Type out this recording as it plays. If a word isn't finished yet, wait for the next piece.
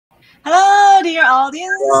Hello, dear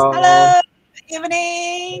audience. Hello. Hello. Good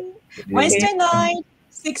evening. Good Wednesday evening. night,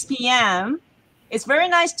 6 p.m. It's very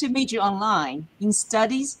nice to meet you online in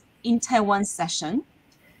Studies in Taiwan session.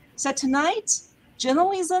 So tonight,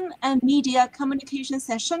 journalism and media communication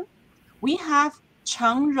session, we have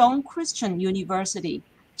Chang Christian University,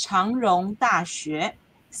 Changrong 大学,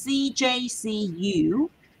 CJCU.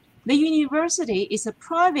 The university is a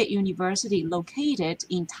private university located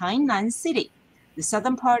in Tainan City, the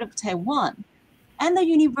southern part of Taiwan, and the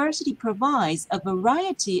university provides a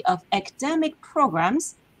variety of academic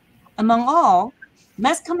programs. Among all,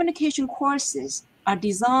 mass communication courses are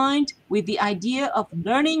designed with the idea of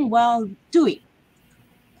learning while doing,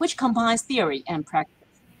 which combines theory and practice.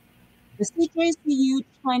 The CJCU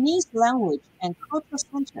Chinese Language and Cultural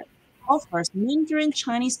Center offers Mandarin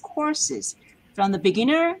Chinese courses from the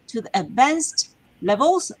beginner to the advanced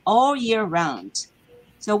levels all year round.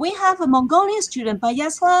 So we have a Mongolian student,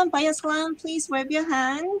 Bayaslan. Bayaslan, please wave your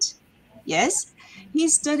hand. Yes,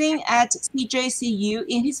 he's studying at CJCU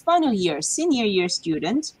in his final year, senior year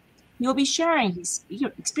student. He'll be sharing his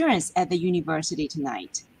experience at the university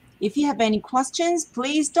tonight. If you have any questions,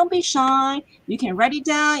 please don't be shy. You can write it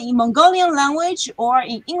down in Mongolian language or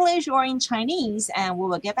in English or in Chinese, and we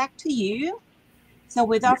will get back to you. So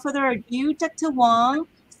without further ado, Dr. Wang,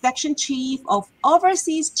 Section Chief of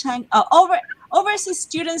Overseas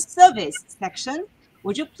Student Service Section,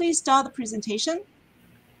 would you please start the presentation?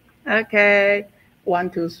 Okay, 1,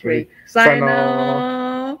 2, 3.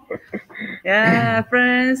 Sino. Yeah,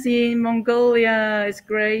 friends in Mongolia, it's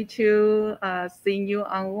great to see you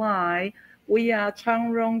online. We are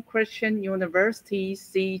Changrong Christian University,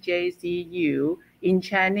 CJCU, in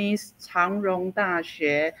Chinese, Changrong 大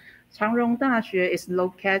学. Changrong 大学 is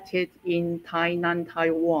located in Tainan,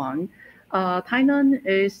 Taiwan. Tainan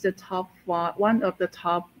is the one of the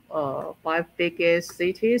top 5 biggest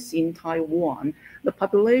cities in Taiwan. The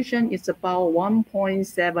population is about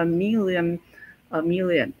 1.7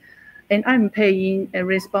 million. And I'm paying and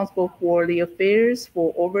responsible for the affairs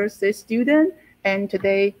for overseas students. And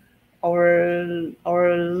today,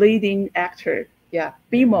 our leading actor,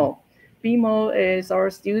 Bimo. Bimo is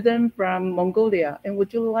our student from Mongolia. And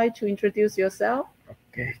would you like to introduce yourself?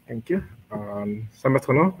 Okay, thank you. Сайн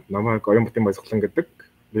байна уу? Намайг Оюн Бүтэн Баясгалан гэдэг.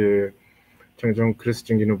 Би Chang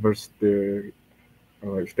Christian University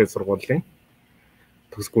ихтэй сургуулийн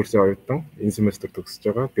төгс курсын оюутан энэ семестр төгсөж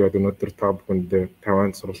байгаа. Тэгээд өнөөдөр та бүхэнд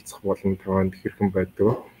Тайванд суралцах болон Тайванд хэрхэн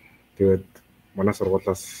байдаг. Тэгээд манай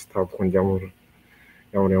сургуулиас та бүхэнд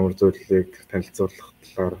ямар зүйлийг танилцуулах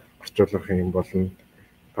талаар орчуулах юм болон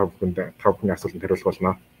та бүхний асуултанд хариулах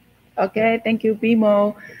болно. Okay, thank you,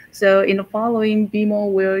 Bimo. So in the following, Bimo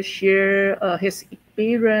will share his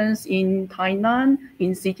experience in Tainan,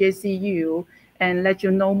 in CJCU, and let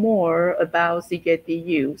you know more about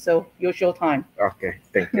CJCU. So your show time. Okay,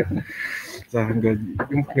 thank you. За ингээд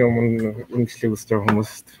өмнө үнэлгээ үзэж байгаа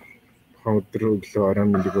хүмүүст өдөр өглөө орой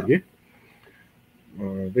мэндийг хүргэе.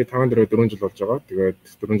 Би 5 дээр 4 жил болж байгаа. Тэгээд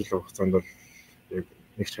 4 жилийн хугацаанд бол яг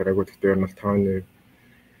нэг ч хараагүй. Гэхдээ ер нь 5-ны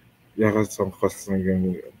ягаад сонгох болсон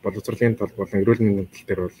юм боловсролын тал болон эрүүл мэндийн тал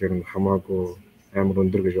дээр бол ер нь хамаагүй амар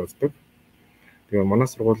өндөр гэж боддог. Тэгээ манай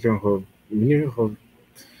сургуулийн хувьд миний хувьд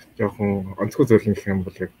жоохон онцгой зөвлөн гэх юм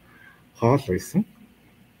бол яг хоол байсан.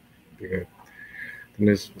 Тэгээд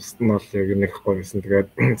тэрнээс бусд нь бол яг нэг гоё байсан.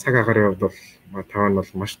 Тэгээд цаг агарын хувьд бол Тайван бол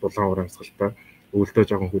маш дулаан уур амьсгалтай. Өвөлдөө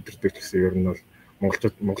жоохон хөдөрдөг гэсэн ер нь бол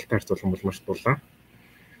Монголтай харьцуулсан бол маш дулаан.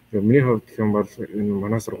 Тэгээд миний хувьд гэх юм бол энэ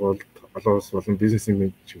манай сургуульд олон улс болон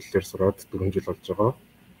бизнесийн чиглэлээр сураад 4 жил болж байгаа.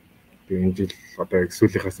 Тэгээд энэ жил одоо яг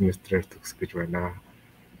сүүлийнхаа семестрээр төгсөх гэж байна.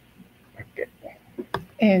 Okay.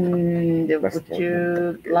 And would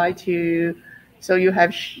you like to, so you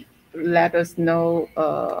have let us know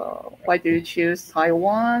why do you choose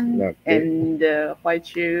Taiwan and why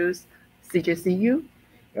choose CJCU?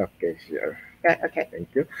 Okay, sure. Okay.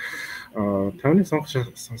 Thank you. Тайваны сонгох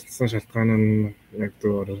шалтгаан нь яг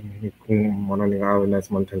зөвөр нэг хүн манай нэг аав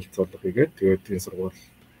найз маань танилцуулга хийгээд тэгээд энэ сургууль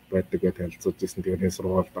байдаг гэж танилцуулж ирсэн. Тэгээд энэ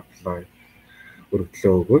сургуульд apply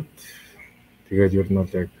өргөдлөө өгөөд тэгээд ер нь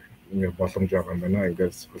бол яг ингэ боломж байгаа юм байна.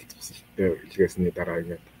 Ингээд суралцахсалтай илгээсний дараа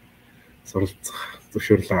ингээд суралцах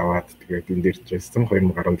зөвшөөрлөө аваад тэгээд энэ дээр ирсэн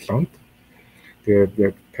 2017 онд. Тэгээд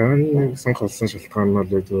яг Тайваны сонгох шалтгаан нь бол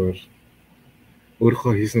зөвөр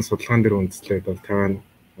өөрийнхөө хийсэн судалгаан дээр үндэслээд бол Тайван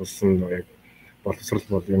улс нь яг боловсрол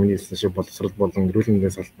бол юмны хэлсэн шиг боловсрол болон эрүүл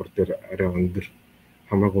мэндийн салбар дээр арай өндөр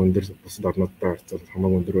хамаагүй өндөр бусад орнуудтай харьцуулбал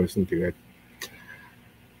хамаагүй өндөр байсан. Тэгээд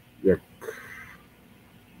яг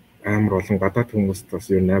амар олон гадаад хүмүүст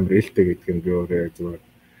бас ер нь амар ээлтэй гэдэг нь би өөрөө зүгээр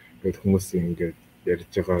ингээд хүмүүсийн ингээд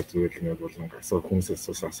ярьж байгаа зүйл нь бол хүмүүсээс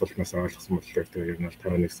асуултнаас ойлгосон мэтлэг тэгээ ер нь бол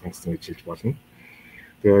 51 сонгосон гэж хэлж болно.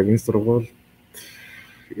 Тэгээ яг энэ сургууль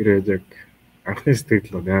ирээд яг анхны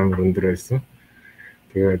сэтгэл бол амар өндөр байсан.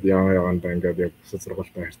 Тэгээд явандаа ингээд яг бусад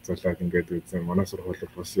сургуультай харьцуулаад ингээд үзэн манай сургууль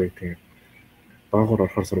бас яг тийм доогоор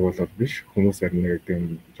орохоор сургууль бол биш. Хүмүүс харин нэг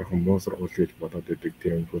тийм жоохон муу сургууль гэж бодоод байдаг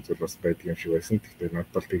тийм зүйл бас байдаг юм шиг байсан. Тэгтээ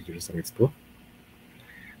надад бол тэгж юу санагддаг.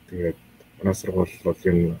 Тэгээд манай сургууль бол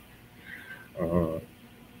энэ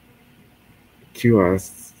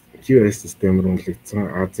QS системээр үнэлэгдсэн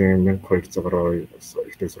Азийн 1200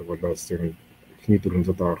 ихтэй сургуулиас яг эхний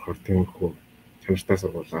 400-д орохоор тиймэрхүү чанартай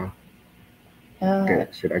сургуулаа. Okay,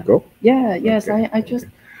 should I go? Yeah, yes, okay. I just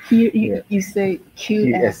hear you say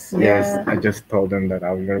QS. Yes, I just told them that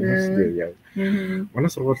I was nervous. Yeah. Манай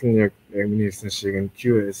сургууль нь яг миний хэлсэн шиг энэ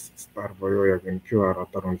QS star буюу яг энэ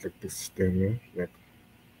QR-аар үнэлэгдэх систем юм. Яг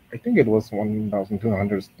I think it was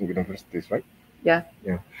 1,200 universities, right? Yeah.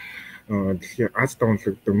 Тэгэхээр Аз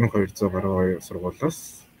давнлагддаг 1200 гаруй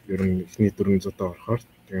сургуулиас ер нь эхний 400-д орохоор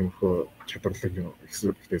тиймэрхүү чадварлаг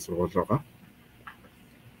ихтэй сургууль байгаа.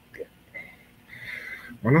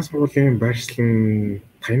 Манай сургуулийн байршлал нь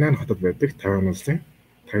Тайнан хотод байдаг, Тайван улсын.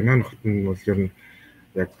 Тайнан хот нь бол ер нь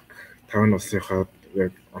яг Тайван улсынхаа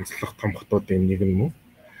яг онцлог том хотуудын нэг нь мөн.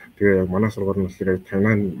 Тэгээ яг манай сургууль нь болохоор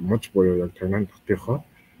Тайнан муж буюу яг Тайнан хотынхоо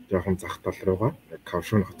жоохон зах тал руугаа яг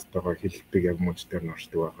Кавшун хоттойгоо хилдэг яг муж дээр нь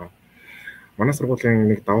оршдог байгаа. Манай сургуулийн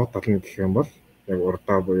нэг давуу тал нь гэх юм бол яг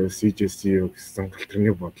урдаа буюу CJCU гэсэн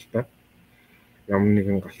галтрын бодолтой. Ямар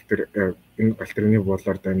нэгэн энэ галтрын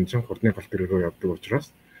буудлаар дамжин хурдны галтрын руу явдаг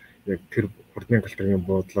учраас яг тэр хурдны галтрын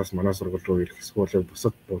буудлаас манай сургууль руу ирэх эсвэл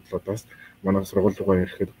бусад буудлуудаас манай сургууль руугаа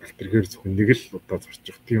ирэхэд галтргээр зөвхөн нэг л удаа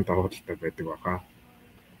зорчих тийм давуу талтай байдаг байгаа.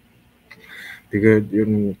 Тэгээд ер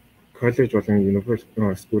нь коллеж болон university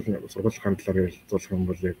сургуулийн талаар ярилцуулах юм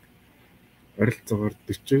бол яг ойролцоогоор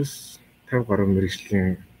 40-50 гаруй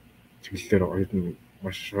мэргэжлийн чиглэлээр оюутан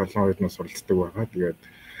маш олон оюутнууд суралцдаг байгаа. Тэгээд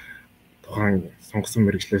тухайн сонгосон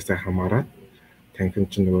мэргэжлээсээ хамаарат танхим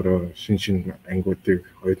чинь өөрөө шин ангиудыг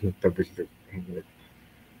оюутнуудтай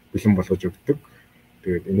бэлэн болгож өгдөг.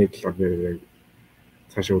 Тэгээд энэ талаар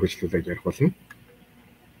цаашаа үргэлжлүүлээд ярих болно.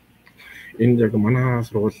 Энэ яг манай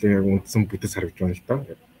сургуулийн яг үндсэн бүтэц харагдж байна л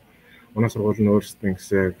да. Манай сургууль нь өөрсдөө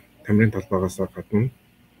гэсэн тамирын талбайгаас гадна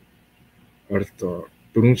ойролцоо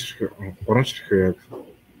 3 ширхэг яг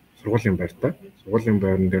сургуулийн байртай. Сургуулийн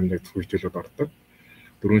байран дээр нэг хөгжүүлэлт ордог.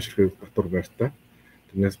 4 ширхэг дотор байртай.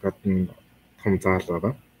 Тэрнээс гадна том заал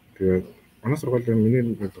байгаа. Тэгээд манай сургуулийн миний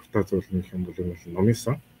дуртай зүйл нь юм бол номын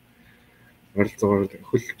сан. Ойролцоогоор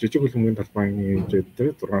жижиг хөлбөмбөгийн талбайны хэмжээд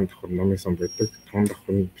дээр 6 давхар номын сан байдаг. 5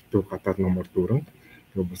 давхар нь битүү гадаад номоор дүүрэн.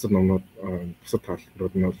 Тэгээд бусад номнууд бусад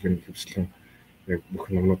талбарууд нь бол хөвчлэн яг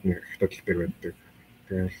бүх номнууд нь хятад дээр байдаг.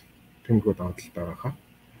 Тэгээд тиймэрхүү давуу талтай байгаа.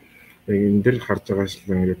 Яг энэ дээр харж байгаа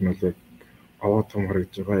шлэн яг нь бол яг аваа том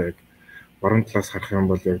харагдж байгаа. Яг баруун талаас харах юм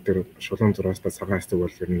бол яг тэр шулуун зураастай цагаан хэсэг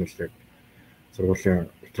бол ер нь л яг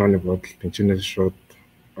сургуулийн электронны буудлын тэнцэнээс шууд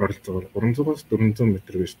ойролцоогоор 300-аас 400 м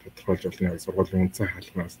гэж тодорхойлж болно. Яг сургуулийн үндсэн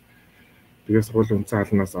хаалнаас. Тэгээд сургуулийн үндсэн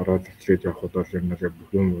хаалнаас ороод эхлээд явхад бол ер нь яг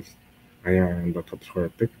бүх юм бол аяанда тодорхой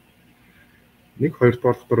байдаг. 1-2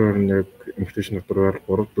 дугаар дотор байр нь яг инвитейшн дотор байр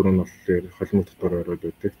 3-4 нь болохоор холимог дотор байрууд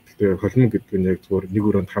байдаг. Тэгэхээр холимог гэдэг нь яг зүгээр нэг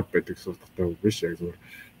өрөөнд хамт байдаг гэсэн утгатай биш. Яг зүгээр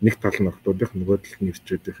нэг тал нь охтуудынх нөгөө талд нь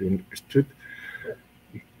ирчүүдийнх энэ ирчүүд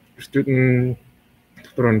нь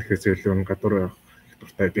дотор байна гэхээс илүү гадуур явах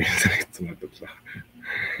дуртай байх санагдсан надад л.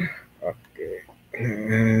 Окей.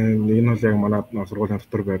 Энэ нь яг манай сургуулийн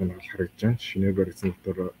дотор байр нь харагдаж байна. Шинээр баригдсан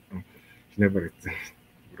дотор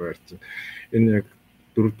байрч. Энэ яг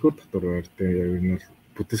 4-р дотор байртай яг энэ бол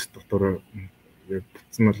бүтэц дотор яг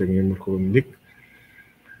бүтсэн бол яг иймэрхүү нэг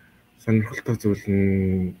сонирхолтой зүйл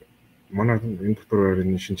нь манай энэ дотор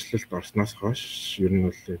байрны шинжилэлт орсноос хойш ер нь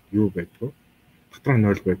бол юу байдгүй. Дотор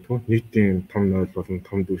 0 байдгүй. Нийтийн том 0 болон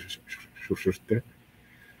том шүршүртэй.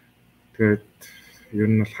 Тэгээд ер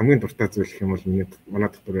нь бол хамгийн дуртай зүйл гэх юм бол манай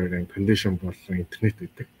дотор байрны кондишн болон интернет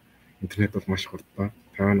байдаг. Интернет бол маш хурдан.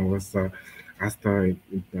 Тайван угаасаа Аста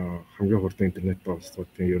хамгийн хурдан интернеттэй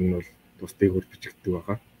улсуудын ер нь бол тус дээгүүр бичигддэг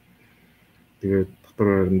байгаа. Тэгээд дотор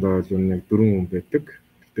байрандаа бол нэг 4 хүн байдаг.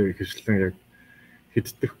 Гэтэ ихэвчлэн яг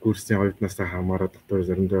хэддэх курсын оюутнаас хамаараа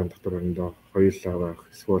заримдаа дотор байрандаа хоёулаа байх,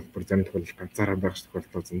 эсвэл бүр зарим тохиолдолд ганцаараа байх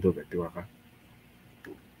тохиолдол зөндөө байдаг байгаа.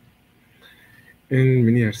 Энэ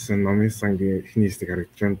миний ярьсан номын сангийн эхний хэсэг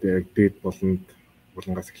харагдж байна. Яг дээд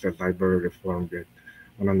булангаас эхлээд library reform гэдэг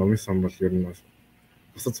манай номын сан бол ер нь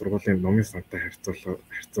бусад сургуулийн номын сантай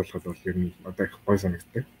харьцуулахад бол ер нь одоо их гой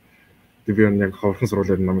санагддаг. Тэгээд би яг ховхон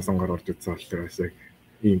сургуулийн номын сангаар орж ирсэн болохоор бас яг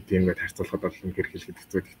ийм тиймгээд харьцуулахад бол үнээр хэлэхэд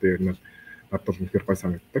хэцүү. Гэхдээ ер нь надад бол үнэхээр гой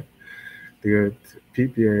санагддаг. Тэгээд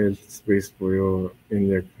PBL space буюу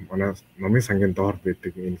энэ яг манай номын сангийн доор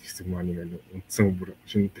байдаг энэ хэсэг маань нэг үндсэн бүр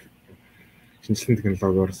шинжилсэн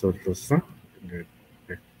технологиор суурилсан. Ингээд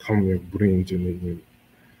яг том яг бүрийн хэмжээний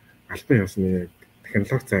албан ёсны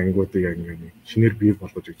технологи зангуудыг яг ингээд шинээр бий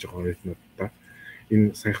болгож өгч байгаа оюутнуудаа.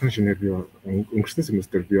 Энэ саяхан шинээр бий өнгөрсөн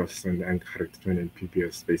семестр бий болсон анги харагдаж байна энэ PBL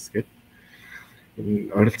space гэдэг.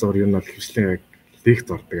 Энэ ойролцоогоор юу нь бол хвшлийн яг лекц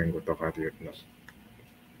ордог ангууд байгаа. Тэгээд нь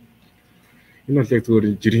энэ бол яг зүгээр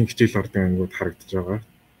жирийн хичээл ордог ангууд харагдаж байгаа.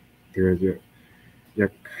 Тэгээд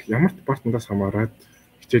яг ямар департаментаас хамаарат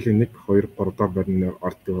хичээлийн 1, 2, 3 доор барьны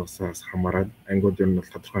ордгоосаас хамаарат ангууд ер нь бол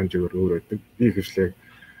тодорхой хэмжээгээр өөр байдаг. Би хвшлээ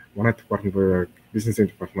манай департамент буюу бизнесийн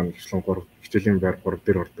департамент хвшлэн 3 хичээлийн байр 3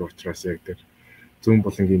 дээр ордог учраас яг тэр зүүн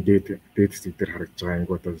болонгийн дээд хэсэг дээр харагдж байгаа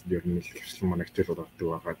ангуудаас ер нь хвшлэн манай хичээлүүд ордог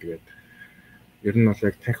байгаа. Тэгээд ер нь бол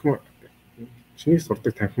яг танхим чиний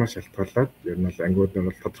сурдаг танхимаас шалтгаалаад ер нь бол ангууд нь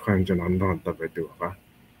бол тодорхой хэмжээнд ондоо байдаг байгаа.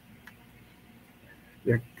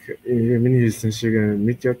 Яг миний хэлсэн шиг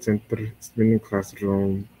media center, spinning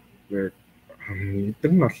classroom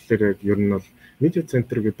эдгээр нь болохоор ер нь бол media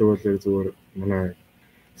center гэдэг бол яг зүгээр манай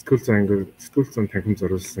сэтгүүл зүйн танхим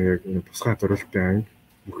зориулсан яг тусгай зорилтын анги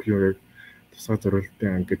бүх юм яг тусгай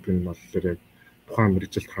зорилтын анги гэдэг нь болохоор яг тухайн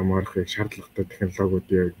мэргэжилт хамаарах яг шаардлагатай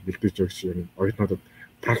технологиудыг бэлдэж өгч юм оюутнуудад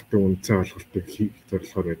практик үнцэн ойлголтыг хийх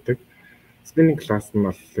зорилгоор байдаг. Spinning class нь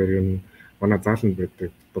болохоор юм манай зааланд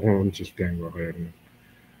байдаг дугуун жилтийн анги байгаа юм.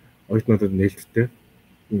 Оюутнуудад нээлттэй.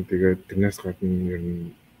 Тэгээд тэрнээс гадна ер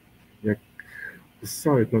нь яг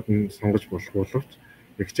өссөн оюутнууд нь сонгож болох боловч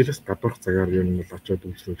яг хичээлээс гадуурх цагаар ер нь бол очиод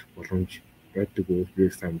үйлчлүүлэх боломж байдаг уу би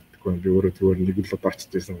сайн мэдгүй. Би өөрөө зүгээр нэг л удаа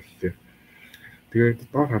очиж байсан болохоор. Тэгээд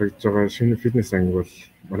доор харагдж байгаа шинэ фитнес анги бол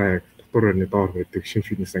манай яг дотор байрны доор байдаг шинэ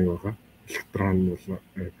фитнес анги байгаа. Электрон бол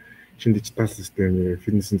шинэ дижитал систем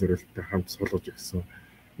фитнесийн зорилттой хамт суулгаж өгсөн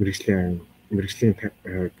мэрэгжлийн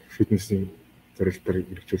фитнесийн зорилтоор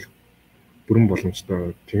хэрэгжүүлэх бүрэн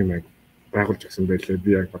боломжтой тийм анги байгуулж өгсөн байлээ.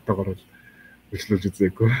 Би яг одоогоор бол үйлчлүүлж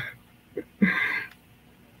үзээгүй.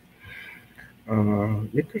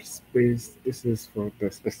 Makerspace, this is for the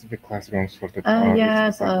specific classrooms for the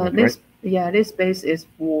yes, this space is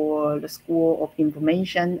for the School of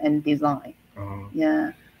Information and Design.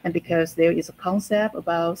 And because there is a concept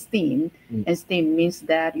about STEAM, and STEAM means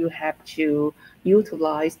that you have to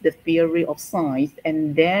utilize the theory of science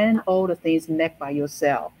and then all the things make by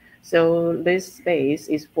yourself. So this space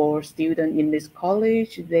is for students in this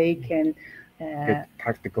college. They can get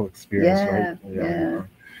practical experience, right?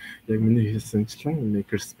 Яг миний хэлсэнчлэн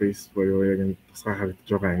makerspace буюу яг энэ тусгай харагдаж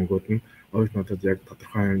байгаа ангууд нь оюутнуудад яг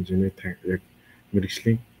тодорхой хэмжээний яг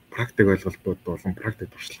мэргэжлийн практик ойлголтууд болон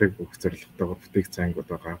практик туршлагыг өгөх зорилготойгоор бүтээгдсэн ангууд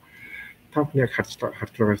байгаа. Та бүхэн яг харж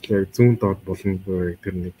байгаа ч яг зүүн доод болон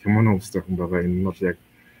тэр нэг кимоно өмссөн хүн байгаа. Энэ нь бол яг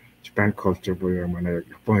Japan culture буюу манай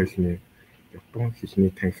Япон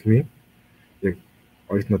хэлний танхимын яг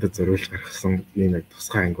оюутнуудад зориулж гаргасан ийм яг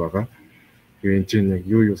тусгай анги байгаа. Тэгээд энэ чинь яг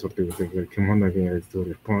юу сурдаг вэ? Кимоногийн яг зөв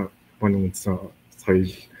Японы үндсэн соёл,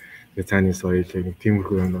 цааны соёл нэг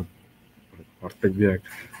тиймэрхүү юмнууд ордог. Би яг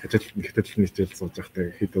хэвтэлний хичээл сууж байхдаа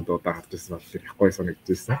хэд удаа харж байсан болохоор их гоё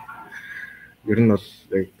санагдчихсэн. Ер нь бол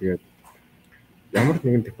яг тэгээд ямар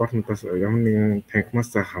нэгэн департаментаас ямар нэгэн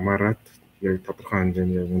танхимаас хамаарат яг тодорхой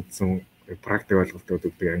хэмжээний үндсэн практик ойлголтууд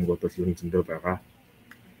өгдөг ангууд бол ер нь зөндөө байгаа.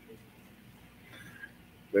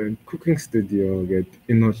 Cooking studio гэдэг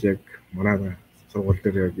энэ бол яг манай сургууль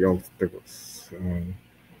дээр яг явагддаг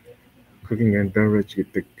cooking and beverage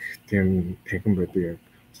гэдэг тийм танхим байдаг. Яг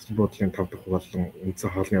цэцэн буудлын 5 дахь болон үндсэн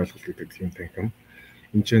хоолны ойлголт гэдэг тийм танхим.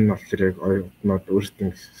 Энд чинь болохоор яг оюутнууд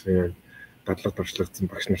өөрсдөө дадлаг туршлагдсан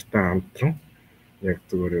багш нартай хамтран яг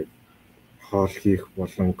зүгээр хоол хийх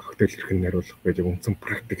болон коктейл хэрхэн хариулах гэж үндсэн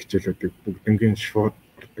практик хичээлүүдийг бүгднгийн шууд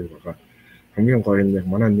ордог байгаа. Хамгийн гоё нь яг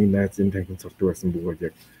манай нэг найз энэ танхим сурдаг байсан бөгөөд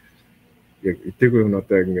яг идэгүй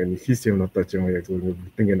юмнуудаа ингээд хийсэн юмнуудаа ч юм уу яг зүгээр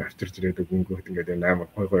бүгднгийн авчирч ирээд өнгөөхт ингээд энэ амар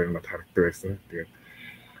гоё юмнууд харагддаг байсан. Тэгээд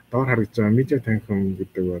доор харагдж байгаа медиа танхим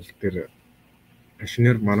гэдэг бол тэр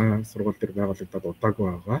шинээр манай сургууль дээр байгуулагдаад удаагүй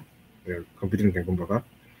байгаа. Яг компьютерийн танхим байгаа.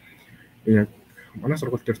 Яг манай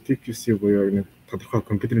сургууль дээр tec.mongolia буюу нэг тодорхой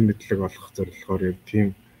компьютерийн мэдлэг олох зорилгоор яг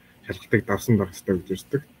тийм шалгалтыг давсан байх ёстой гэж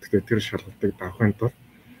үздэг. Тэгэхээр тэр шалгалтыг давахын тулд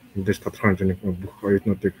мэдээж тодорхой хэмжээний бүх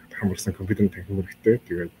оюутнуудыг хамарсан компьютерийн танхим хэрэгтэй.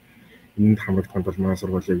 Тэгээд энд хамрагдахад бол манай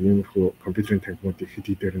сургууль яг иймэрхүү компьютерийн танхимуудыг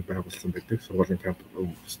хэд дээр нь байгуулсан байдаг. Сургуулийн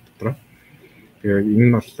кампус дотор. Тэгээд энэ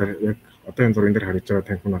нь болохоор яг одоо энэ зургийн дээр харж байгаа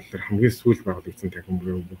танхим нь болохоор хамгийн сүүл байгуулагдсан танхим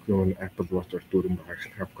буюу бүх юм Apple Watch-оор дүүрэн байгаа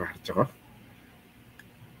хэрэг харж байгаа.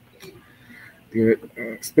 Тэгээд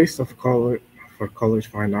Space of College for College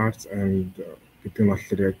Fine Arts and гэдэг нь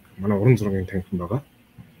болохоор яг манай уран зургийн танхим байгаа.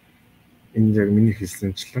 Энэ яг миний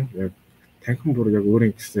хэлсэнчлэн яг танхим бүр яг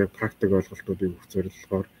өөрийн гэсэн яг практик ойлголтуудыг өгөх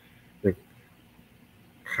зорилгоор яг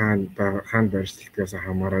хаана байршилтгаас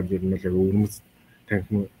хамаараад ер нь яг өрмөц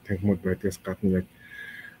танхимууд байдгаас гадна яг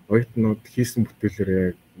оюутнууд хийсэн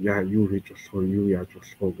бүтээлээр яг юу хийж болох вэ, юу яаж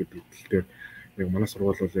болох вэ гэдэг дээр яг манай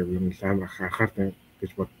сургууль бол яг ер нь амар анхаардаг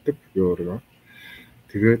гэж боддог би өөрөө.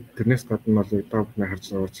 Тэгээд тэрнээс гадна бол та бүхэн харж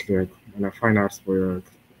байгаачлаа яг манай fine arts буюу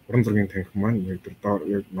уран зургийн танхим маань яг доор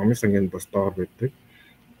яг номын сангийн бас доор байдаг.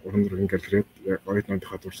 Уран зургийн галерейд яг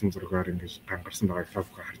оюутнуудынхаа зурсан зургаар ингэж гангарсан байгааг та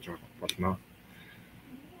бүхэн харж болно.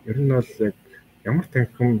 Ер нь бол яг ямар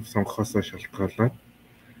танхим сонгохоосоо шалтгаалаад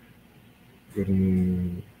ер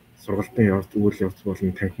нь сургалтын үйл явц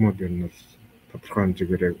болон танхимууд ер нь бол тодорхой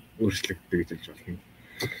хэмжээгээр яг өөрчлөгддөг гэж хэлж болно.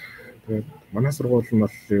 Тэгээд манай сургууль нь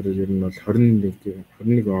бол ер нь бол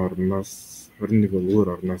 21 өөр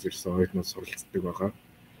орноос ирсэн оюутнууд суралцдаг байгаа.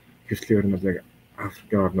 Хэвчлэн ер нь бол яг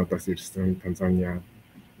Африкийн орнуудаас ирсэн Танзания,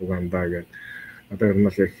 Уганда гэх одоо ер нь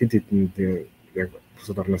бол яг хэд хэдэнд яг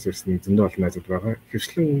бусад орноос ирсэн зөндөө олон найзууд байгаа.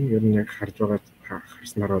 Хэвчлэн ер нь яг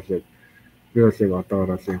харснараа бол яг би бол яг одоо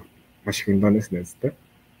бол яг маш их Индонез найзтай.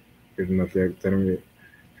 Ер нь бол яг зарим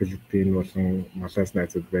Филиппин болон Малайз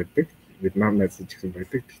найзууд байдаг. Вьетнам найзууд ч гэсэн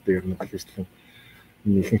байдаг. Гэхдээ ер нь хэвчлэн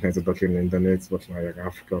ихэнх найзууд бол ер нь Индонез болон яг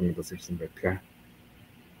Африк орнуудаас ирсэн байдаг.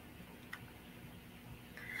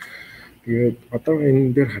 Тэгээд одоо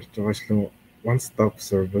энэ дээр харж байгаачлан one stop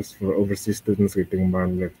service for overseas students гэдэг нь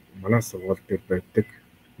маань манай сургууль дээр байдаг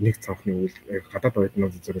нэг цонхны гадаад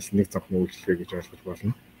оюутнууд зориулсан нэг цонхны үйлчилгээ гэж ойлгож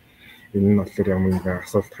болно. Энэ нь болохоор ямар нэгэн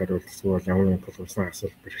асуулт хариулт эсвэл ямар нэгэн тулгуурласан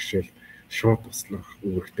асуулт бэрхшээл шууд туслах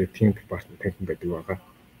үүрэгтэй team department танхим байдаг байгаа.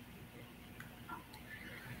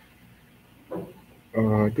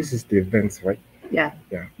 This is the events, right? Yeah.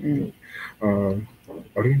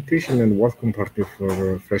 Orientation and welcome party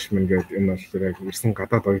for freshmen гэдэг энэ болохоор яг ирсэн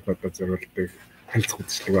гадаад оюутнуудад зориулдаг харилцах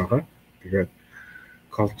үдшилэг байгаа. Тэгээд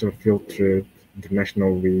culture field trip,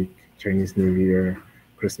 international week, Chinese New Year,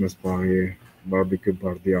 Christmas party, barbecue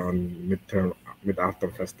party on mid-after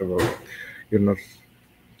festival. Ер нь бол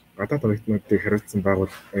гадаад оюутнуудыг хариуцсан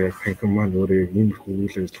байгууллага танхим маань өөрөө иймэрхүү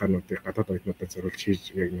үйл ажиллагаануудыг гадаад оюутнуудад зориулж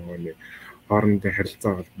хийж яг нэг хоорондын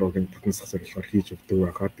харилцаа холбоог татнасах зорилгоор хийж өгдөг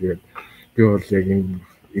байгаа. Тэгээд би бол яг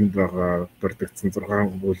энд байгаа бүрдэгдсэн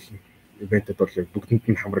 6 үйл ивентэд бол яг бүгдэнд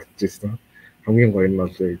нь хамрагдчихсан. Хамгийн гоё нь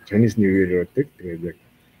бол Chinese New Year байдаг. Тэгээд яг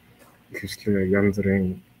ихэвчлэн янз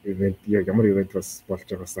бүрийн ивент яг ямар ивент бас болж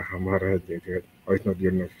байгаасаа хамаараад тэгээд оюутнууд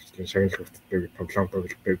ер нь ихэвчлэн шагнал хүртдэг, тоглоом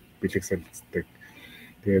тоглодог, бэлэг солилцдог.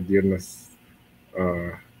 Тэгээд ер нь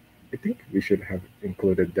I think we should have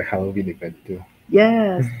included the Halloween event too.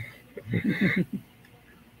 Yes.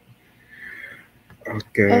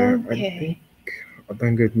 Okay. I think одоо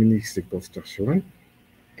ингээд миний хэсэг дуусчих шүү байна.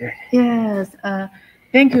 Yes.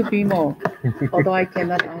 Thank you, Bimo. Although I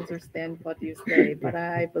cannot understand what you say, but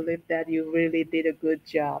I believe that you really did a good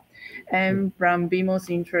job. And from Bimo's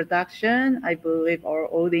introduction, I believe our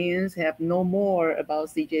audience have know more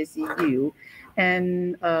about CJCU.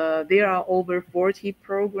 And there are over 40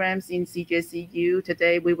 programs in CJCU.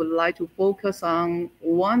 Today, we would like to focus on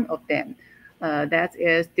one of them. That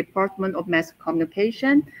is Department of Mass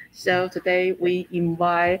Communication. So today we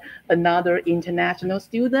invite another international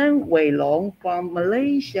student, Wei Long from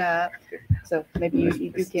Malaysia. So maybe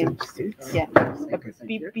you can,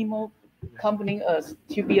 be more accompanying us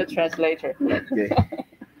to be a translator. Okay.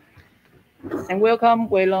 And welcome,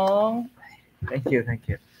 Wei Long. Thank you.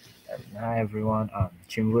 Hi everyone, I'm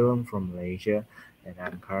Chang from Malaysia, and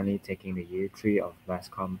I'm currently taking the year 3 of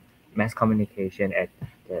mass communication at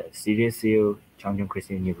the CJCU Chang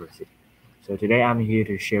Christian University. So today I'm here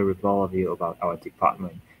to share with all of you about our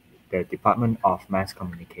department, the Department of Mass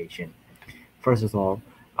Communication. First of all,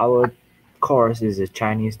 our course is a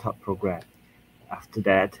Chinese top program. After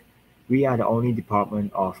that, we are the only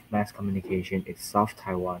department of mass communication in South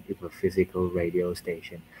Taiwan with a physical radio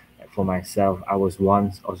station. For myself, I was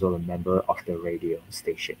once also a member of the radio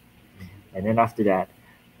station. And then after that,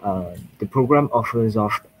 the program offers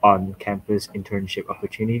on-campus internship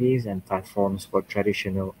opportunities and platforms for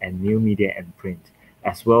traditional and new media and print,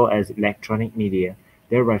 as well as electronic media,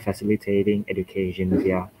 thereby facilitating education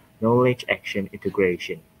via knowledge action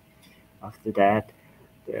integration. After that,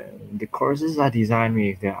 the courses are designed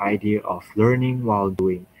with the idea of learning while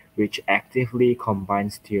doing, which actively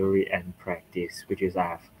combines theory and practice, which is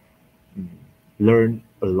I've learned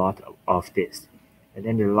a lot of this. And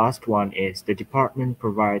then the last one is the department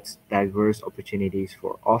provides diverse opportunities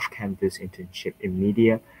for off-campus internship in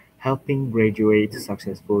media, helping graduates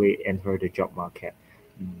successfully enter the job market.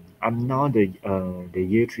 I'm now the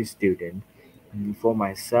year 3 student, For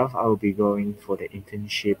myself, I will be going for the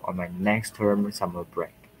internship on my next term summer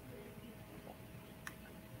break.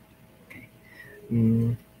 Okay.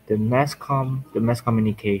 The mass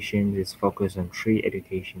communication is focused on three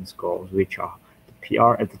education goals, which are the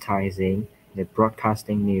PR advertising, the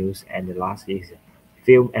broadcasting news, and the last is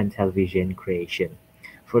film and television creation.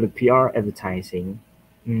 For the PR advertising,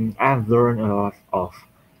 I've learned a lot of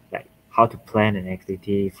like how to plan an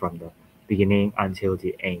activity from the beginning until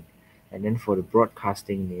the end. And then for the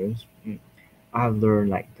broadcasting news, I've learned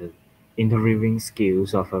like the interviewing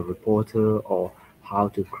skills of a reporter or how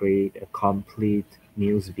to create a complete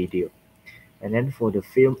news video. And then for the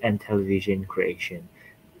film and television creation,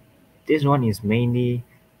 this one is mainly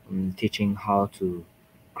teaching how to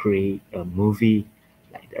create a movie,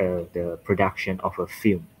 like the production of a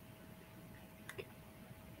film.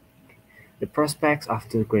 The prospects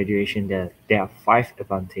after graduation, there are 5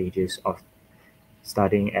 advantages of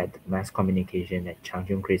studying at mass communication at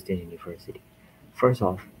Chang Christian University. First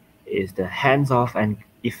off, is the hands-off and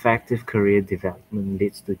effective career development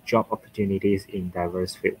leads to job opportunities in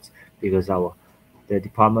diverse fields because the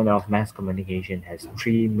Department of Mass Communication has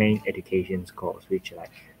 3 main education goals, which are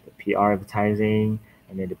like the PR advertising,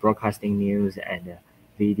 and then the broadcasting news, and the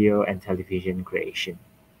video and television creation.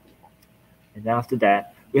 And after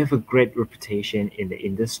that, we have a great reputation in the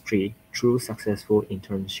industry through successful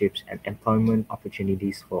internships and employment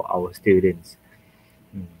opportunities for our students.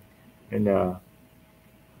 And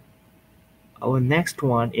our next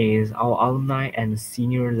one is our alumni and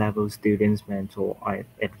senior level students mentor. I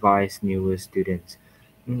advise newer students.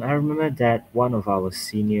 I remember that one of our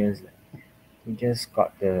seniors, he just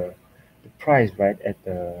got the prize right at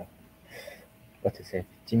the what is it,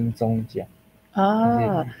 金钟奖.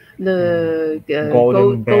 The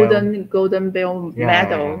golden bell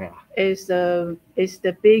medal is the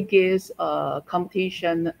biggest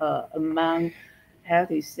competition among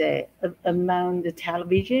among the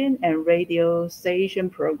television and radio station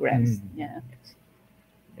programs.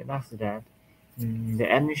 And after that, the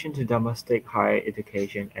admission to domestic higher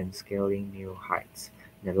education and scaling new heights.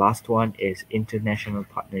 The last one is international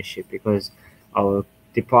partnership because our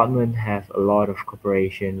department have a lot of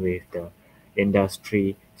cooperation with the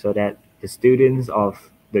industry so that the students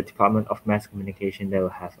of the Department of Mass Communication, they will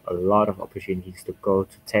have a lot of opportunities to go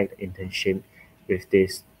to take the internship with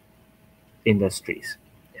these industries.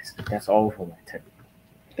 Yes, that's all for my turn.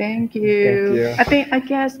 Thank you. I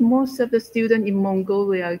guess most of the students in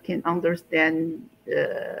Mongolia can understand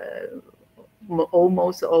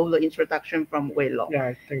almost all the introduction from Wei Long. Yeah,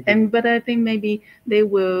 I think. But I think maybe they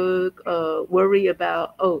will worry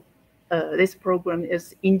about this program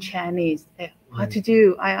is in Chinese. What to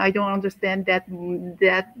do? I don't understand that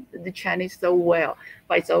the Chinese so well.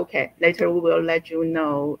 But it's okay. Later we will let you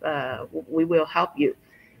know. We will help you.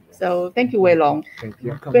 So thank you, Wei Long. Thank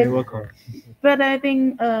you. You're welcome. But I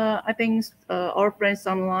think our friends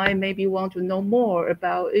online maybe want to know more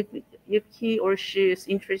about if he or she is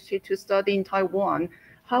interested to study in Taiwan.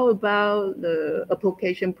 How about the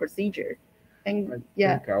application procedure? And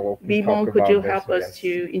Bimon, could you help us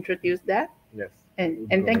to introduce that? Yes. And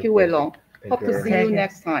thank you, Wei Long. Hope to see you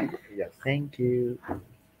next time. Yes. Thank you.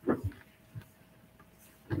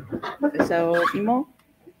 So Bimon,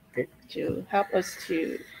 to help us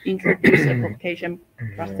to introduce the application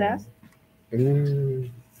process.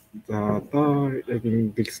 За одоо яг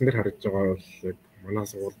энэ дэлгэсэн дээр харагдж байгаа бол яг манай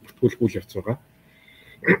сургууль бүртгүүлгүүл явж байгаа.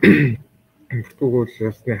 Бүртгүүлгүүл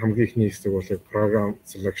явсны хамгийн ихний хэсэг бол яг program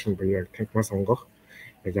selection буюу яг тec.mongolia сонгох.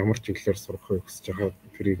 Яг ямар чиглэлээр сурахыг хүсэж байгаа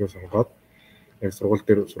тэрийгээ сонгоод яг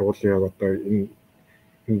сургуулийн яг одоо энэ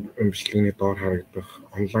бичлэгний доор харагдах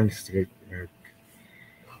онлайн хэсгийг яг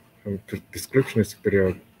description хэсэг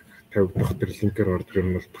дээр яг тавигдах тэр линкээр ордог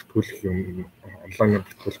юм бол бүртгүүлэх юм онлайнаар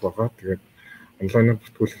бүртгүүлэх байгаа. Тэгээд онлайнаар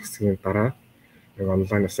бүртгүүлэх хэсгийн дараа яг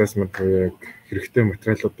онлайн assessment буюу яг хэрэгтэй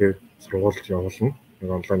материалуудыг сургуульд явуулна. Яг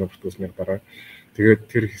онлайнаар бүртгүүлснээр дараа тэгээд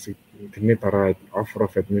тэр хэсэг тэрний дараа offer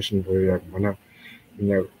of admission буюу яг манай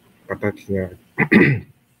энэ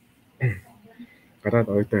гадаад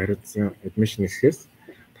оюутан хариуцсан admission хэсгээс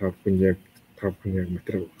та бүхэн яг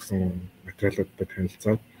материал өгсөн материалуудтай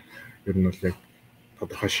танилцаад ер нь бол яг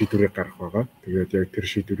тодорхой шийдвэрийг гаргах байгаа. Тэгээд яг тэр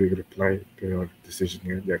шийдвэрийг reply to decision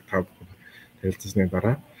яг та бүхэн танилцсны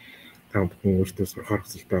дараа та бүхэн өөртөө сурахаар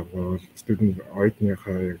хүсэлтэй бол student оюутны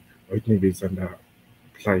визанд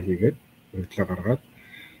apply хийгээд өгдлөө гаргаад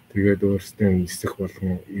тэгээд өөрсдөө нисэх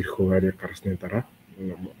болон ирэх хуваарийг гаргасны дараа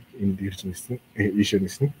энд ирж нисэн ийшээ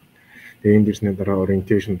нисэн. Тэгээд энд ирсний дараа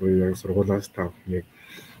orientation буюу яг сургуулиас та бүхнийг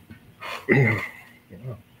яг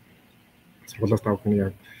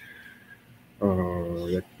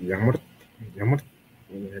ямар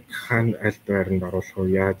хаана аль байранд оруулах уу,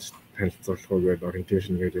 яаж танилцуулах уу гэдэг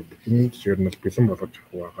orientation гэдэг бүхэнд ер нь бэлэн болгож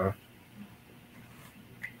авах байгаа.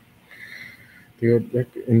 Тэгээд яг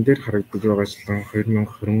энэ дээр харагдаж байгаачлан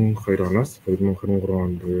 2022 оноос 2023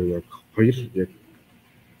 онд буюу яг 2 яг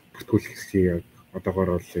бүртгүүлэх хэсгийг яг одоогоор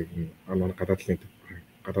бол яг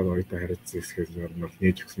гадаад оюутан харилцан хэсгээс ер нь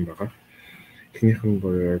нээж өгсөн байгаа. Эхнийх нь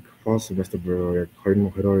буюу яг fall semester буюу яг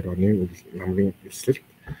 2022 оны намрын эслэлт.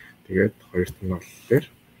 Тэгээд хоёр дахь нь болохоор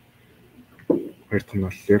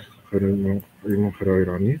 2022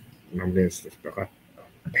 оны намрын эслэлт байгаа.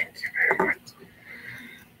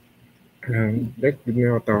 Яг бидний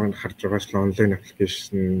одоо харж байгаа онлайн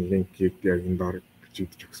аппликейшн линкийг яг энэ доор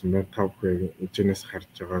бичигдэж өгсөн байна. Та бүхэн эцэнээс харж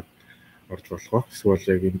байгаа орж болох. Эсвэл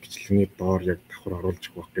яг энэ бичлэгийн доор яг давхар оруулж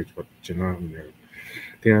өгөх гэж бодож байна.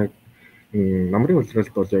 Тэгээд намрын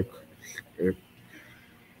үлрэлт бол яг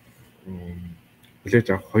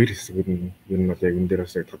хүлээж авах хоёр хэсэг нь ер нь бол яг энэ дээр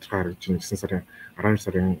бас яг тодорхой харагдаж байна. 9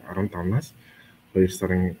 сарын 12 сарын 15-наас 2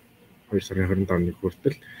 сарын 25-ны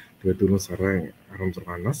хүртэл тэгээд 4 сарын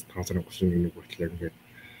 16-наас 5 сарын 31-ний хүртэл яг ингээд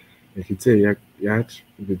хизээ яг яаж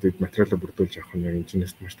бид материалаа бүрдүүлж авах нь яг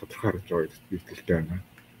энэчнээс маш тодорхой харагдаж байгаа гэдэгт би итгэлтэй байна.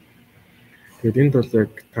 Тэгээд энд бол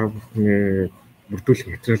яг та бүхний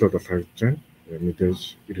бүрдүүлэх материалууд бол харагдаж байна.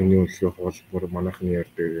 Мэдээж иргэний үйлчлэгээ холбоор манайхны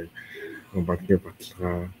ярьдаг банкны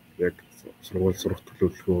баталгаа, яг сургууль сурах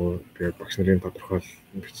төлөвлөгөө, тэгээд багш нарын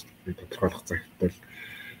тодорхойлох загтал,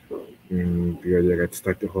 тэгээд яг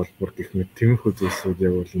аттестатын холбоор гэх мэт тиймэрхүү зүйлсүүд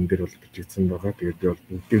яг бол энэ дээр бол бичигдсэн байгаа. Тэгээд би бол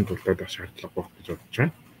бүгдийн дурдаад авах шаардлага байх гэж бодож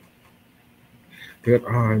байна. Тэгээд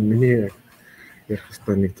миний ярих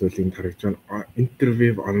хэвээр нэг зүйл энд харагдж байна.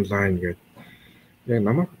 Интервью онлайн гэдэг. Яг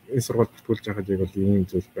намайг энэ сургууль бүртгүүлж байхад яг бол ийм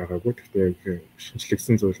зүйл байгаагүй. Гэхдээ яг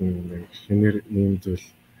шинжлэгдсэн зүйл нь шинээр ийм зүйл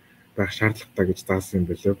байх шаардлагатай гэж заасан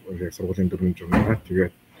юм билээ. Яг сургуулийн 4 журмаар.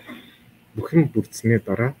 Тэгээд бүхэн бүрдсэний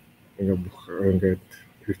дараа ингээд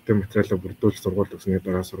хэрэгтэй материалаа бүрдүүлж сургууль төгснөний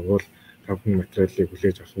дараа сургууль та бүхэн материалыг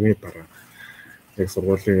хүлээж авсны дараа яг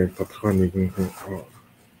сургуулийн яг тодорхой нэгэн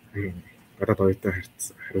гадаад оюутан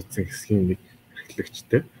харилцан хэсгийн нэг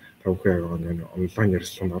эрхлэгчтэй та бүхэн яг онлайн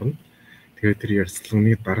ярилцлаганд орно. Тэгээд тэр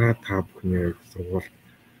ярилцлагын дараа та бүхний сургууль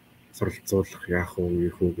суралцуулах яах вэ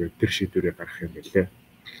гэдэг тэр шийдвэрээ гаргах юм билээ.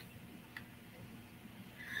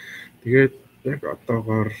 Тэгээд яг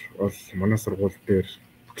одоогоор бол манай сургууль дээр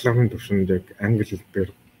бакалаврын түвшинд яг англи хэл дээр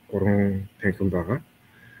 3 танхим байгаа.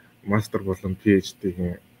 Мастер болон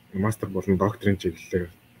PhD-ийн мастер болон докторийн чиглэлээр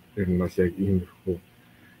ер нь бол яг иймэрхүү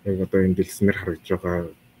яг одоо энэ дэлгэснээр харагдж байгаа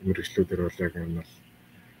мэргэжлүүдээр бол яг энэ бол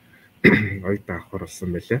оюутан авахар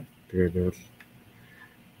болсон байлээ. Тэгээд бол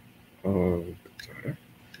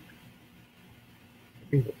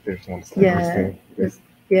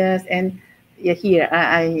yes, and yeah, here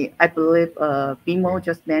I believe Bimo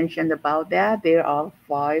just mentioned about that. There are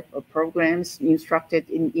 5 programs instructed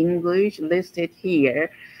in English listed here.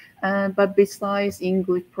 But besides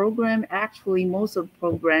English program, actually most of the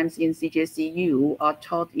programs in CJCU are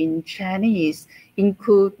taught in Chinese,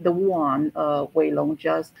 include the one Wei Long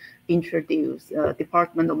just introduced,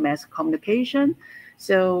 Department of Mass Communication.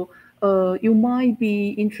 So you might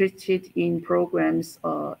be interested in programs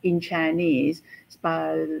in Chinese,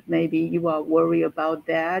 but maybe you are worried about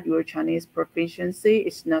that. Your Chinese proficiency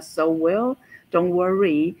is not so well. Don't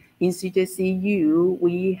worry. In CJCU,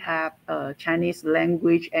 we have a Chinese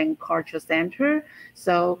Language and Culture Center.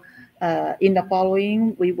 So in the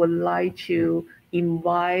following, we would like to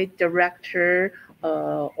invite Director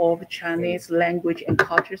of Chinese Language and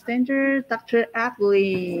Culture Center, Dr.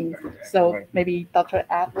 Adeline. So maybe Dr.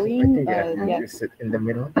 Adeline, sit in the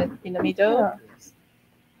middle. In the middle, yeah.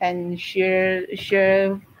 And share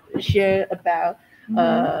about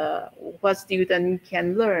what students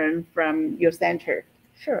can learn from your center.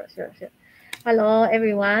 Sure. Hello,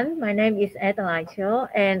 everyone. My name is Adeline Chiu,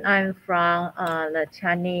 and I'm from the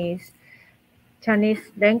Chinese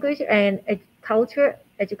Language and Culture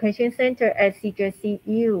Education Center at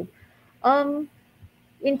CJCU.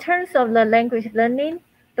 In terms of the language learning,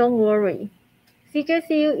 don't worry.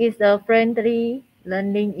 CJCU is a friendly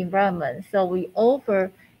learning environment, so we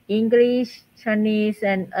offer English, Chinese,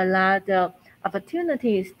 and a lot of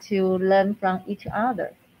opportunities to learn from each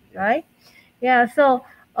other, right? Yeah, so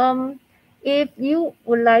if you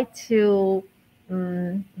would like to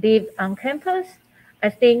live on campus, I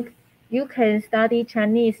think you can study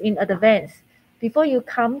Chinese in advance. Before you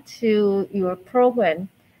come to your program,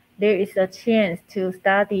 there is a chance to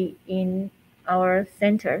study in our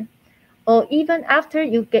center. Or even after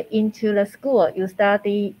you get into the school, you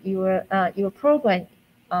study your program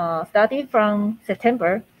starting from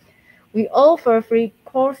September. We offer free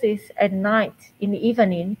courses at night in the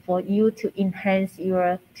evening for you to enhance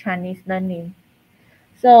your Chinese learning.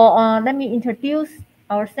 So let me introduce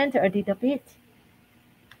our center a little bit.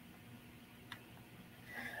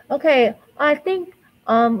 Okay, I think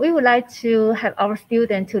we would like to have our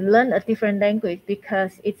students to learn a different language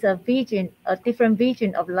because it's a different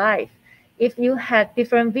vision of life. If you have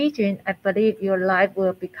different vision, I believe your life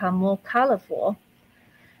will become more colorful.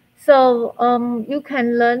 So you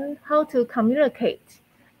can learn how to communicate,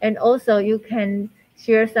 and also you can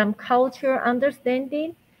share some culture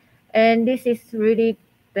understanding, and this is really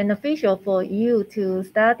beneficial for you to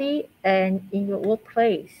study and in your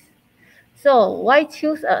workplace. So why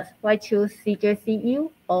choose us? Why choose CJCU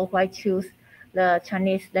or why choose the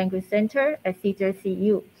Chinese Language Center at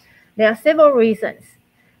CJCU? There are several reasons.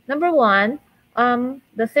 Number one,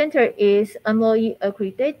 the center is MOE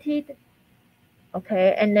accredited.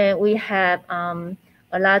 Okay, and then we have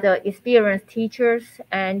a lot of experienced teachers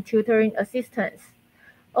and tutoring assistants.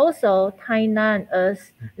 Also, Tainan,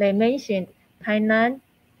 as they mentioned, Tainan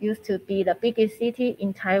used to be the biggest city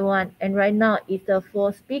in Taiwan, and right now it's the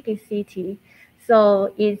fourth biggest city.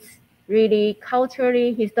 So it's really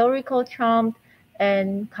culturally, historical charm,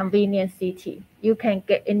 and convenient city. You can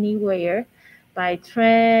get anywhere by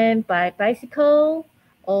train, by bicycle,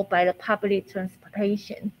 or by the public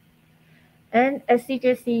transportation. And at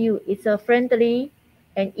CJCU, it's a friendly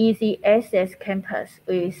and easy access campus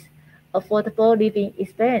with affordable living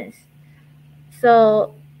expense.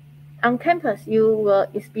 So on campus, you will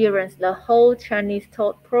experience the whole Chinese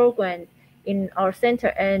taught program in our center,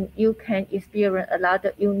 and you can experience a lot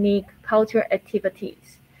of unique cultural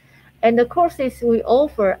activities. And the courses we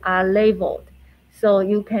offer are labeled, so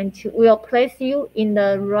you can we'll place you in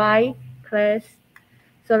the right class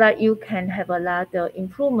so that you can have a lot of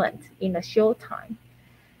improvement in a short time.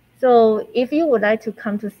 So if you would like to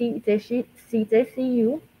come to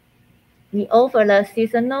CJCU, we offer the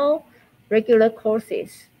seasonal regular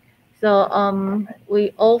courses. So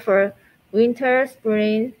we offer winter,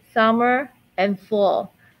 spring, summer, and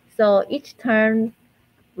fall. So each term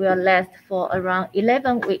will last for around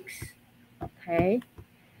 11 weeks. Okay.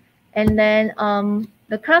 And then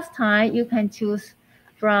the class time, you can choose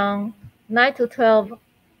from 9 to 12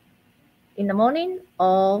 in the morning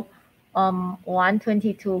or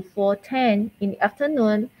 1:20 to 4:10 in the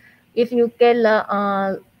afternoon. If you get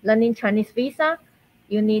the learning Chinese visa,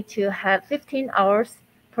 you need to have 15 hours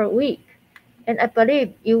per week. And I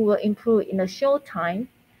believe you will improve in a short time.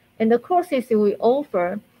 And the courses we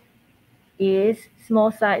offer is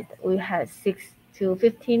small size. We have 6 to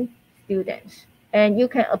 15 students. And you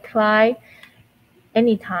can apply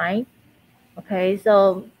anytime. Okay,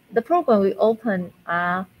 so the program we open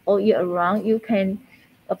all year around. You can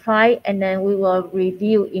apply and then we will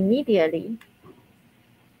review immediately.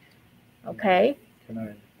 Okay. Can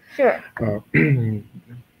I? Sure.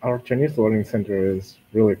 Our Chinese Learning Center is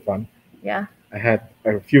really fun. Yeah. I had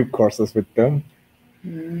a few courses with them,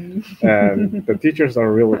 and the teachers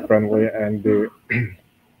are really friendly, and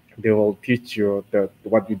they will teach you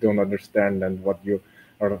what you don't understand and what you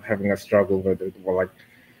are having a struggle with it. Well, like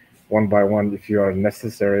one by one, if you are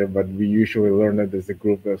necessary. But we usually learn it as a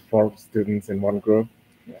group. There's 4 students in one group,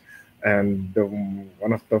 Yes. and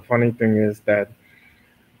one of the funny thing is that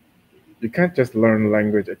you can't just learn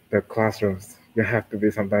language at the classrooms. You have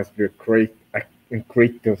to sometimes be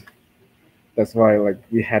creative. That's why, like,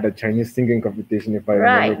 we had a Chinese singing competition, if I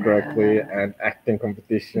remember correctly, and acting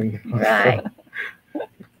competition. Right.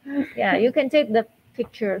 Yeah, you can take the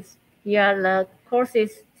pictures. Yeah, the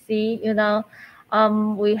courses. See,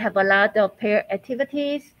 we have a lot of pair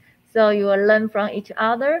activities, so you will learn from each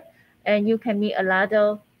other, and you can meet a lot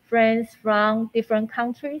of friends from different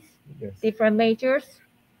countries, Yes. different majors.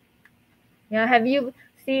 Yeah, have you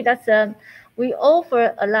see that's we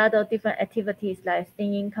offer a lot of different activities like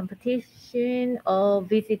singing competition or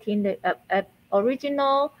visiting the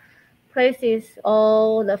original places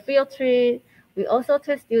or the field trip. We also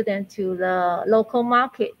take students to the local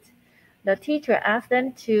market. The teacher asks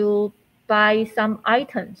them to buy some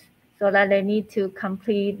items so that they need to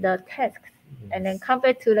complete the tasks and then come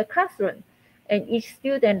back to the classroom. And each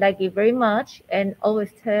student like it very much and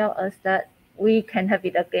always tell us that we can have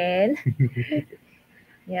it again.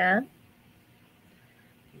 Yeah.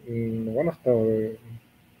 One of the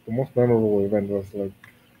most memorable event was, like,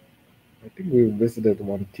 I think we visited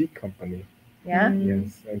one tea company. Yeah.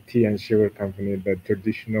 Yes, and tea and sugar company, the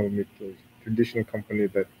traditional company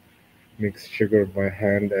that makes sugar by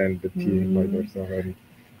hand and the tea by themselves, and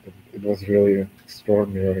it was really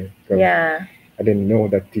extraordinary. 'Cause Yeah. I didn't know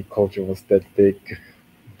that tea culture was that big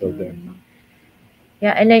until then.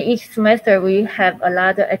 Yeah, and then each semester we have a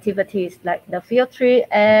lot of activities like the field trip.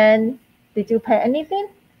 And did you pay anything?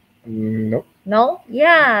 No. No?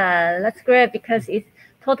 Yeah, that's great because it's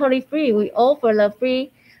totally free. We offer the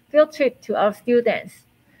free field trip to our students.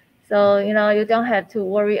 So, you know, you don't have to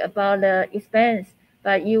worry about the expense,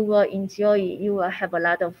 but you will enjoy it. You will have a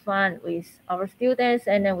lot of fun with our students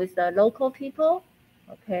and then with the local people.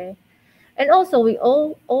 Okay. And also we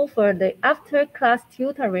all offer the after class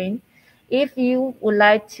tutoring. If you would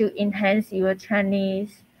like to enhance your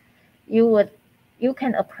Chinese, you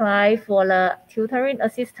can apply for the tutoring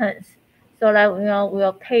assistance. So that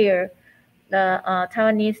we'll pair the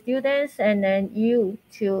Taiwanese students and then you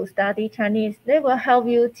to study Chinese. They will help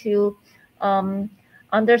you to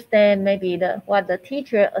understand maybe what the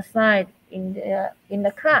teacher assigned in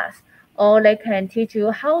the class, or they can teach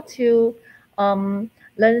you how to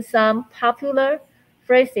learn some popular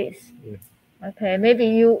phrases. Yes. Okay, maybe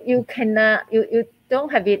you cannot you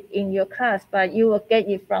don't have it in your class, but you will get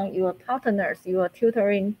it from your partners, your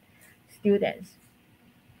tutoring students.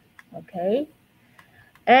 Okay,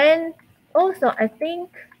 and also I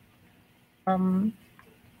think I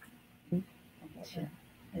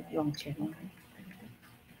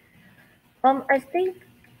think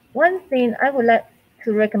one thing I would like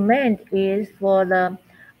to recommend is for the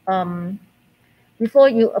before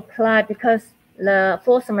you apply, because the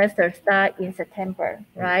fall semester start in September,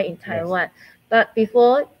 right, in Taiwan. Yes. But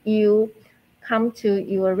before you come to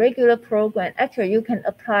your regular program, actually you can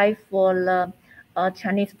apply for the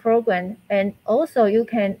Chinese program, and also you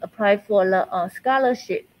can apply for the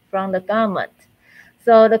scholarship from the government.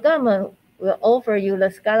 So the government will offer you the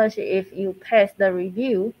scholarship if you pass the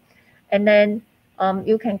review, and then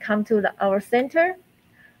you can come to our center.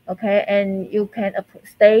 Okay, and you can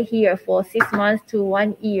stay here for 6 months to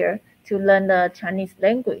 1 year to learn the Chinese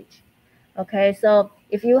language. Okay, so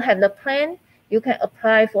if you have the plan, you can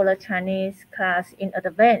apply for the Chinese class in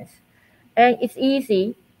advance. And it's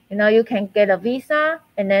easy. You know, you can get a visa,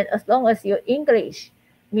 and then as long as your English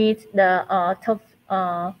meets the top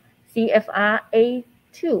CFR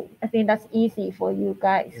A2, I think that's easy for you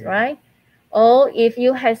guys, yeah. Right? Or if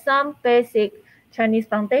you have some basic Chinese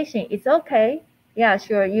foundation, it's okay. Yeah,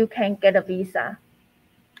 sure, you can get a visa.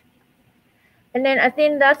 And then I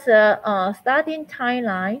think that's a starting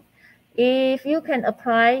timeline. If you can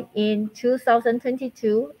apply in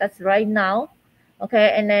 2022, that's right now,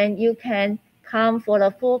 okay, and then you can come for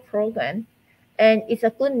the full program. And it's a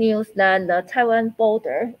good news that the Taiwan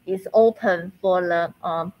border is open for the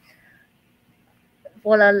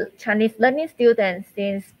Chinese learning students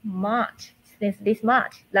since this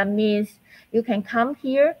March. That means you can come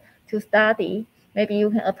here to study. Maybe you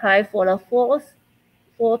can apply for the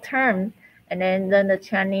fall term and then learn the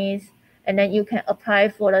Chinese, and then you can apply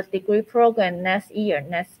for the degree program next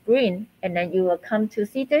spring, and then you will come to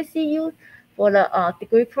CJCU for the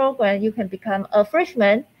degree program. You can become a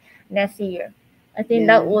freshman next year. I think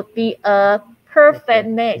that would be a perfect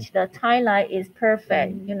match. The timeline is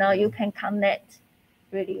perfect. You know, you can connect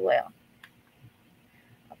really well.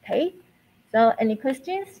 Okay, so any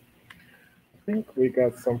questions? I think we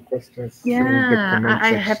got some questions. Yeah, in the comment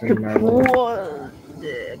I have to section now. pull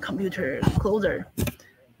the computer closer.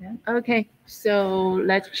 Yeah. Okay, so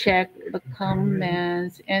let's check the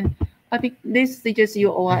comments. And I think this CJCU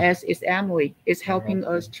ORS is Emily, is helping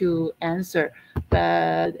us to answer.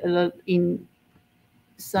 But in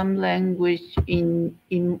some language in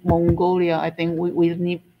Mongolia, I think we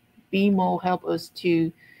need BMO help us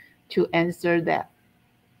to answer that.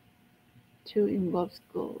 To involve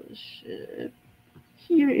scholarship.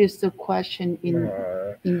 Here is the question in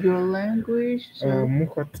your language.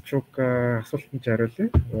 Мөнх Батчуг асуултанд хариулъя.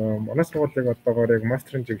 Манай сургуулийн одоогоор яг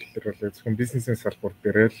мастерын чиглэлээр бол зөвхөн бизнесийн салбар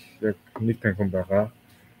дээр л яг нэг танхим байгаа.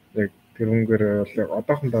 Яг тэрүүгээр бол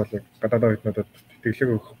одоохондоо бол гадаадын оюутнуудад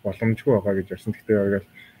тэтгэлэг өгөх боломжгүй байгаа гэж ярьсан. Гэхдээ яг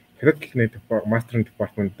хятад хэлний мастерын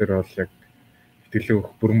департамент дээр бол яг тэтгэлэг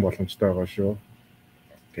өгөх бүрэн боломжтой байгаа шүү.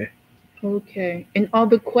 Okay. And all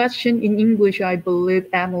the question in English, I believe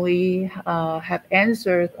Emily have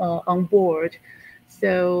answered on board.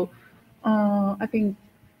 So I think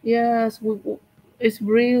yes, it's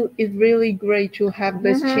really great to have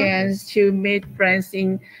this chance to meet friends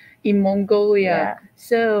in Mongolia. Yeah.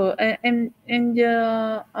 So I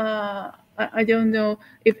don't know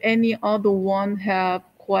if any other one have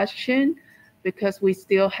question, because we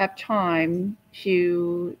still have time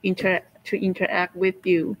to interact with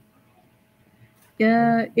you.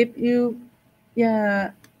 Yeah,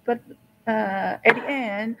 but at the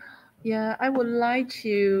end, Yeah, I would like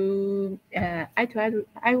to.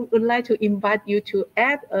 I would like to invite you to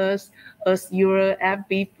add us as your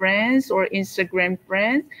FB friends or Instagram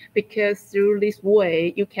friends, because through this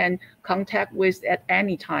way you can contact with at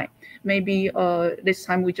any time. Maybe this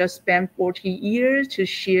time we just spent 40 years to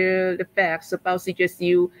share the facts about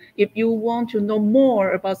CJCU. If you want to know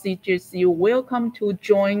more about CJCU, welcome to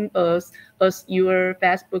join us as your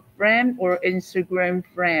Facebook friend or Instagram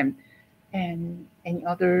friend. And any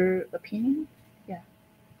other opinion? Yeah.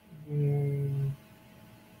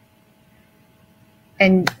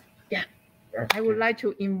 And yeah, I would like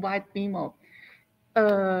to invite Bimo.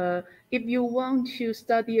 If you want to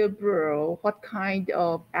study abroad, what kind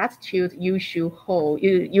of attitude you should hold?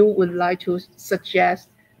 You would like to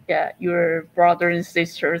suggest, yeah, your brothers and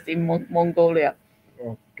sisters in Mongolia,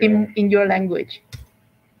 Okay. in your language.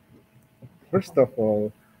 First of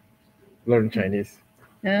all, learn Chinese.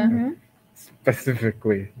 Yeah.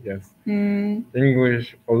 Specifically, yes. Mm.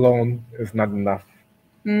 English alone is not enough.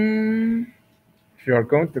 Mm. If you are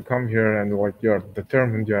going to come here and like you're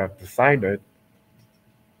determined, you have decided,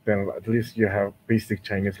 then at least you have basic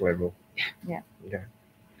Chinese level. Yeah. Yeah.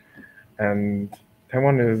 And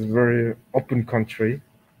Taiwan is very open country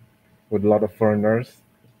with a lot of foreigners,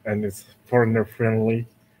 and it's foreigner friendly.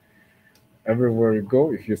 Everywhere you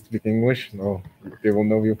go, if you speak English, no, they will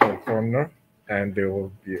know you for a foreigner, and they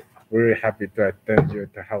will be very happy to attend you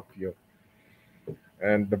to help you.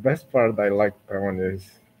 And the best part I like Taiwan is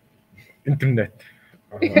internet.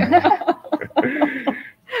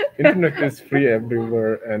 Internet is free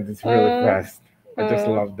everywhere and it's really fast. I just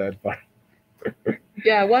love that part.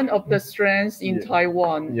 Yeah, one of the strengths in Yeah.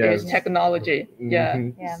 Taiwan Yes. is technology. Yeah.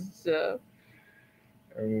 Mhm. Yeah. So,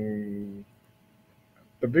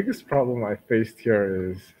 The biggest problem I faced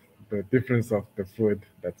here is the difference of the food.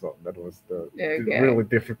 That's all. That was Okay. really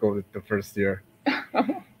difficult the first year.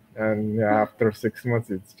 And yeah, after 6 months,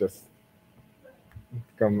 it's just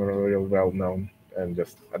become real well known and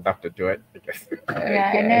just adapted to it, I guess.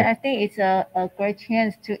 Yeah, and then I think it's a great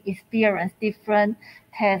chance to experience different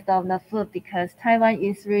tastes of the food, because Taiwan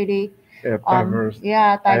is really Yeah, diverse.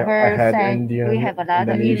 diverse, I had and Indian, we have a lot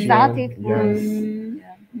of Indonesian, exotic yes. foods.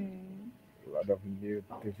 Mm. A lot of new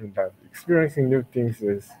different types. Experiencing new things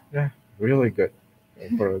is really good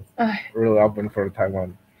for really open for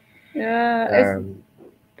Taiwan. Yeah.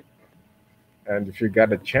 And if you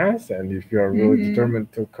got a chance and if you are really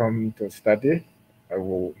determined to come to study, I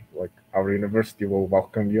will our university will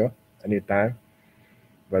welcome you anytime.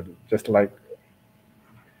 But just like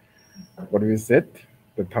what we said,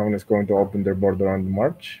 the town is going to open their border on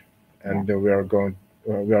March, and we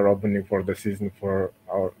are opening for the season for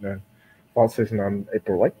our fall season on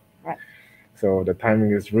April, right? Right. So the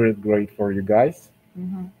timing is really great for you guys.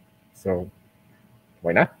 So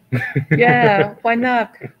why not? Yeah, why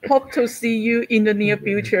not? Hope to see you in the near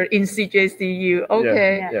future in CJCU.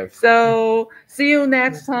 Okay. Yes. So see you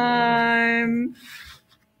next time.